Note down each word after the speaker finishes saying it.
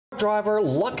driver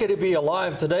lucky to be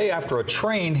alive today after a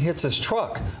train hits his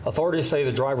truck. Authorities say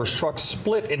the driver's truck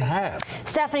split in half.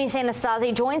 Stephanie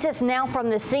Sanastasi joins us now from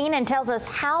the scene and tells us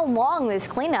how long this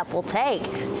cleanup will take.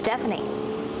 Stephanie.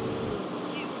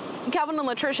 Kelvin and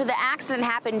Latricia, the accident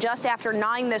happened just after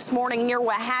 9 this morning near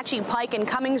Wauhatchie Pike and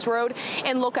Cummings Road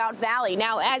in Lookout Valley.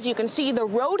 Now, as you can see, the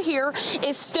road here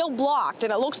is still blocked,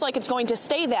 and it looks like it's going to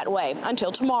stay that way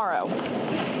until tomorrow.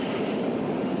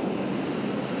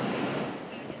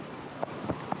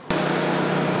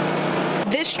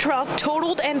 This truck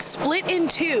totaled and split in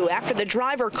two after the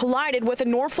driver collided with a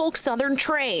Norfolk Southern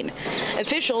train.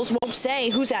 Officials won't say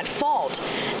who's at fault.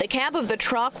 The cab of the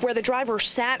truck where the driver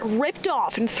sat ripped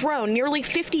off and thrown nearly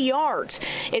 50 yards.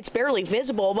 It's barely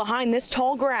visible behind this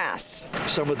tall grass.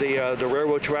 Some of the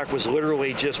railroad track was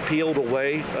literally just peeled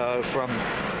away from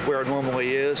where it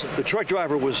normally is. The truck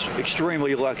driver was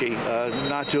extremely lucky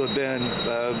not to have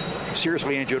been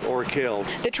seriously injured or killed.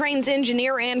 The train's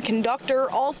engineer and conductor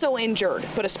also injured,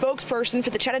 but a spokesperson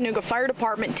for the Chattanooga Fire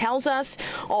Department tells us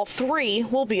all three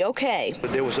will be okay.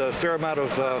 There was a fair amount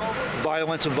of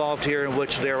violence involved here, in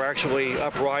which they're actually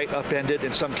upright, upended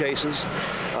in some cases.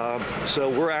 So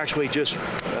we're actually just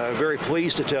very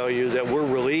pleased to tell you that we're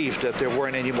relieved that there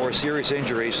weren't any more serious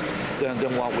injuries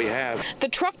than what we have. The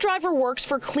truck driver works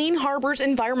for Clean Harbors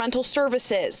Environmental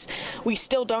Services. We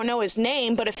still don't know his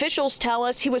name, but officials tell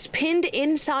us he was pinned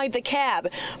inside the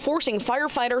cab, forcing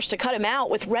firefighters to cut him out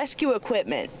with rescue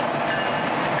equipment.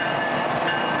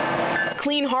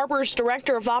 Clean Harbors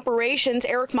Director of Operations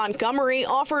Eric Montgomery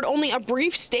offered only a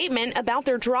brief statement about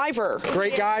their driver.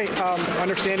 Great guy.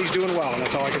 Understand he's doing well, and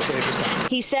that's all I can say at this time.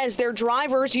 He says their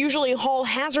drivers usually haul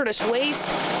hazardous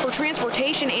waste for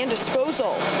transportation and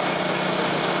disposal.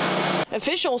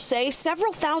 Officials say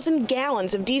several thousand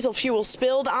gallons of diesel fuel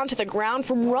spilled onto the ground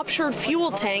from ruptured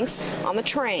fuel tanks on the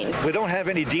train. We don't have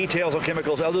any details on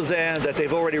chemicals other than that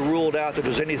they've already ruled out that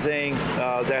there's anything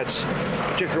that's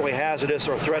particularly hazardous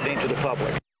or threatening to the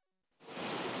public.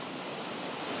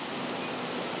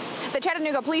 The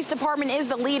Chattanooga Police Department is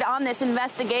the lead on this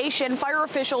investigation. Fire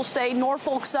officials say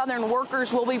Norfolk Southern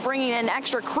workers will be bringing in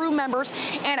extra crew members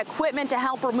and equipment to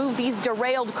help remove these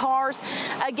derailed cars.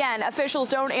 Again, officials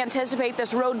don't anticipate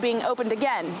this road being opened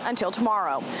again until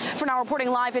tomorrow. For now, reporting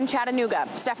live in Chattanooga,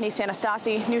 Stephanie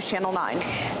Sanastasi, News Channel 9.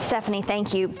 Stephanie,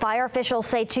 thank you. Fire officials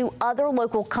say 2 other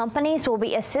local companies will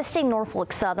be assisting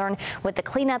Norfolk Southern with the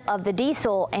cleanup of the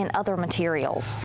diesel and other materials.